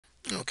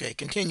Okay,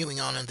 continuing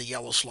on in the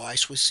yellow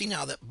slice, we see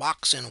now that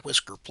box and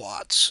whisker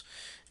plots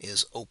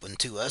is open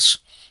to us.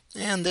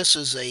 And this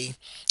is a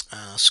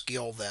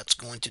skill that's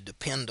going to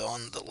depend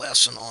on the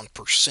lesson on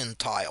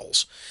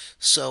percentiles.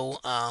 So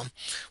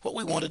what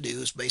we want to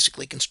do is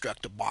basically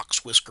construct a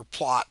box whisker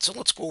plot. So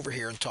let's go over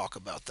here and talk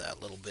about that a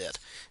little bit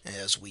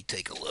as we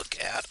take a look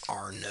at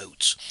our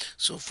notes.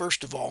 So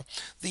first of all,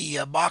 the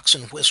box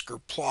and whisker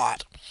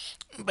plot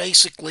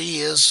basically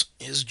is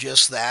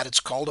just that. It's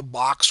called a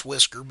box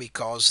whisker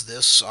because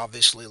this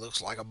obviously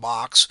looks like a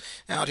box.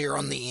 Out here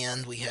on the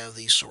end we have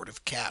these sort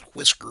of cat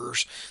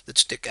whiskers that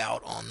stick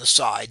out on the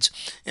sides,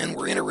 and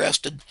we're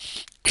interested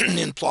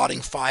in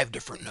plotting 5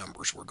 different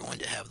numbers. We're going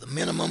to have the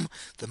minimum,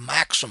 the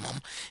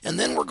maximum, and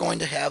then we're going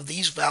to have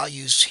these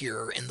values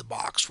here in the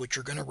box, which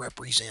are going to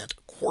represent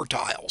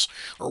quartiles,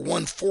 or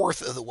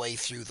 1/4 of the way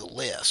through the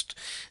list,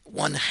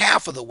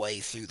 1/2 of the way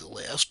through the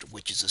list,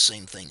 which is the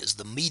same thing as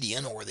the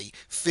median or the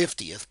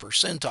 50th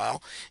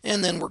percentile,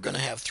 and then we're going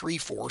to have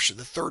 3/4 of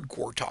the third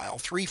quartile,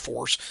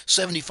 3/4,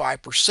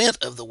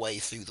 75% of the way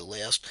through the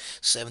list,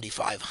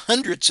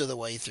 75/100ths of the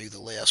way through the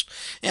list,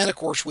 and of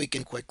course we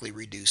can quickly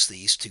reduce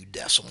these to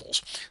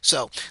decimals.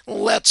 So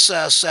let's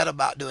set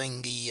about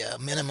doing the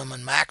minimum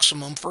and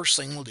maximum. First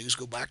thing we'll do is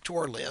go back to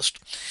our list.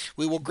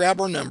 We will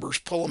grab our numbers,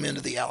 pull them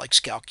into the ALEKS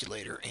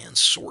calculator, and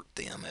sort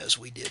them as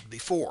we did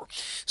before.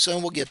 So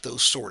we'll get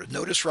those sorted.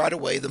 Notice right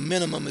away the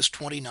minimum is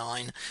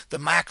 29, the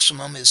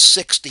maximum is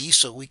 60,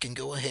 so we can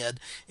go ahead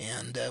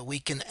and we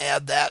can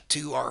add that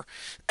to our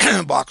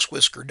box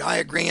whisker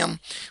diagram.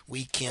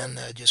 We can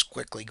just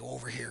quickly go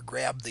over here,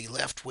 grab the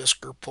left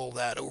whisker, pull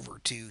that over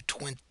to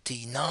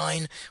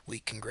 29. We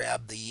can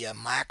grab the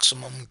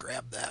maximum,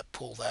 grab that,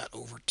 pull that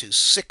over to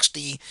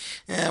 60,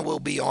 and we'll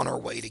be on our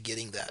way to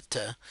getting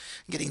that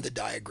getting the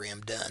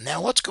diagram done.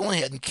 Now let's go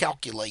ahead and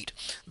calculate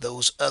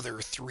those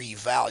other 3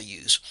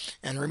 values,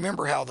 and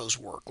remember how those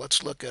work.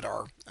 Let's look at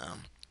our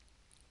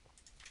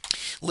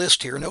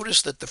list here.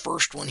 Notice that the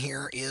first one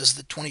here is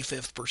the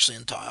 25th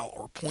percentile,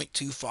 or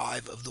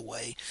 0.25 of the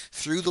way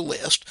through the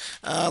list.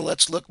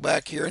 Let's look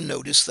back here and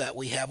notice that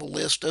we have a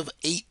list of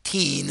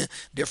 18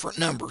 different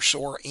numbers,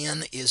 so our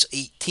n is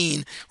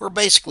 18. We're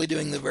basically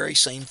doing the very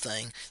same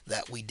thing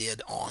that we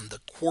did on the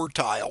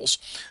quartiles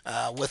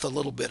with a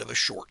little bit of a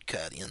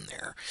shortcut in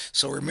there.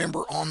 So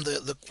remember, on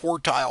the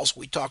quartiles,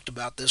 we talked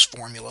about this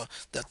formula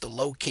that the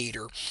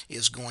locator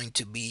is going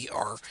to be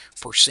our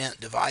percent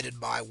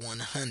divided by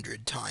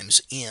 100 times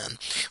n.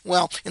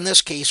 Well, in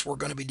this case, we're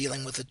going to be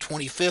dealing with the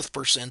 25th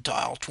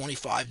percentile,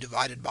 25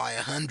 divided by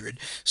 100.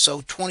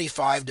 So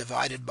 25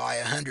 divided by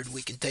 100,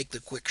 we can take the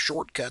quick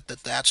shortcut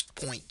that that's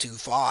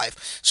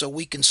 0.25. So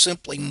we can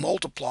simply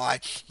multiply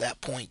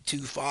that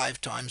 0.25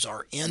 times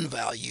our n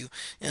value,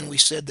 and we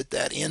said that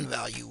that n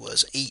value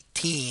was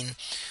 18.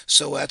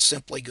 So that's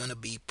simply going to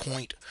be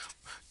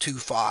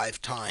 0.25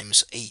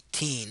 times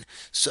 18.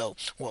 So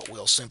what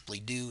we'll simply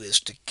do is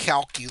to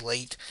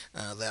calculate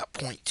that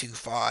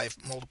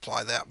 0.25,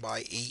 multiply that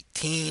by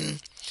 18.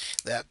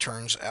 That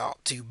turns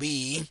out to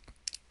be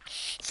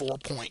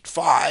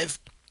 4.5.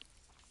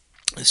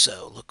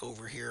 So look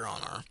over here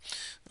on our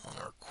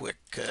quick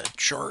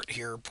chart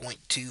here.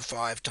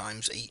 0.25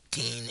 times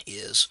 18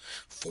 is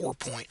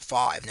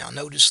 4.5. Now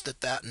notice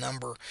that that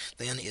number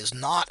then is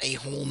not a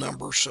whole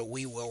number, so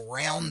we will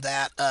round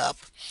that up.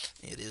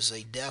 It is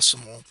a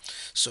decimal,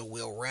 so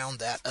we'll round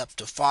that up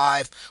to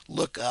 5.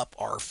 Look up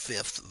our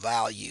 5th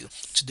value.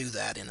 Let's do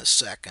that in a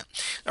second.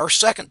 Our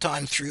second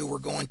time through, we're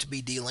going to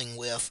be dealing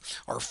with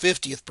our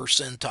 50th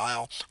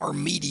percentile, our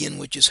median,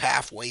 which is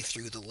halfway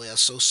through the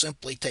list. So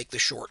simply take the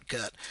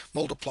shortcut,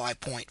 multiply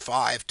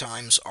 0.5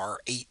 times our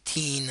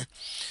 18.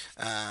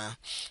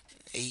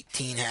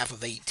 18, half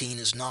of 18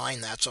 is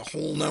 9. That's a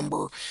whole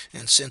number,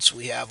 and since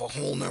we have a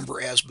whole number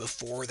as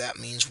before, that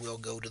means we'll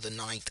go to the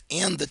 9th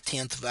and the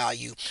 10th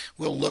value.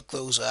 We'll look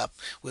those up,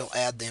 we'll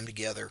add them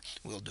together,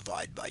 we'll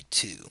divide by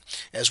 2.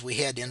 As we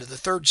head into the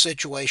third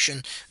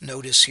situation,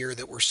 notice here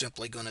that we're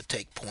simply going to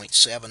take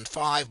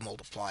 0.75,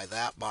 multiply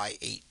that by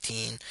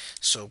 18.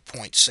 So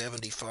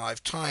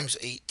 0.75 times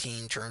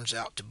 18 turns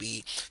out to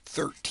be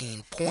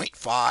 13.5.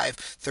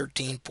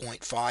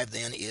 13.5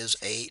 then is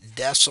a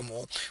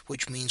decimal,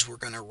 which means we're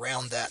going to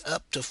round that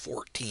up to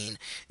 14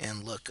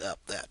 and look up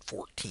that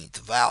 14th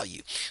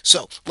value.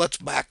 So let's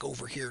back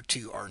over here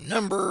to our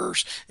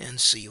numbers and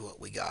see what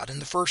we got. In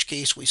the first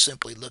case, we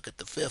simply look at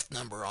the 5th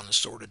number on the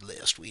sorted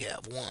list. We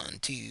have 1,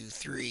 2,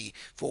 3,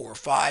 4,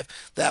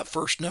 5. That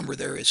first number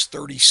there is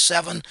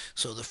 37,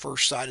 so the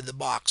first side of the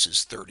box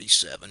is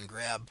 37.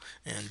 Grab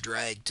and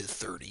drag to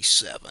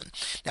 37.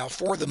 Now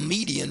for the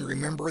median,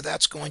 remember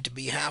that's going to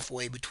be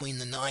halfway between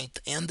the 9th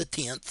and the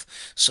 10th,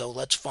 so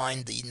let's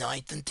find the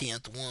 9th and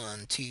 10th. 1,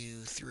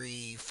 2,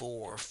 3,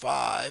 4,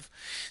 5,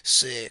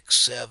 6,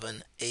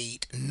 7,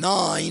 8,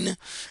 9,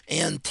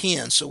 and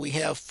 10. So we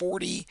have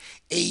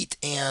 48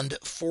 and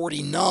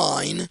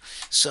 49.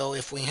 So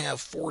if we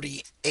have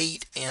 48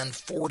 48 and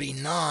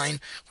 49,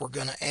 we're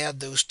going to add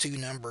those two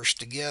numbers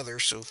together.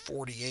 So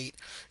 48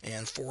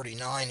 and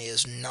 49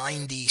 is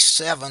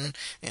 97,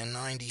 and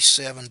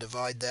 97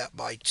 divide that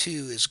by 2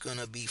 is going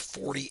to be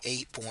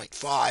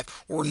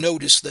 48.5. Or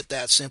notice that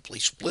that simply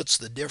splits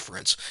the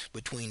difference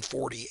between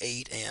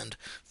 48 and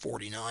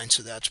 49,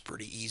 so that's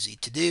pretty easy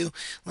to do.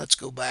 Let's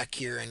go back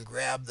here and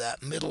grab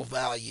that middle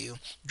value,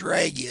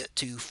 drag it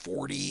to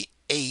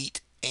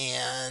 48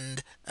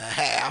 and a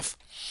half.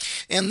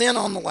 And then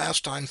on the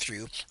last time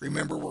through,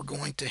 remember we're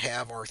going to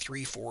have our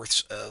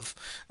 3/4 of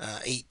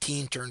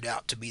 18 turned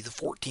out to be the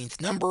 14th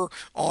number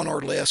on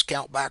our list.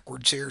 Count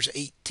backwards. Here's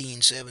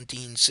 18,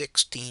 17,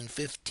 16,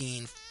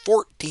 15,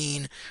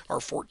 14. Our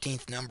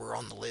 14th number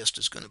on the list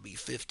is going to be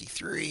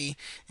 53,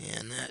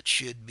 and that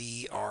should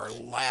be our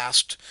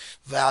last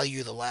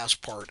value, the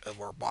last part of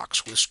our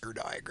box whisker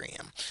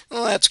diagram.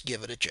 Let's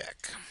give it a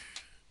check.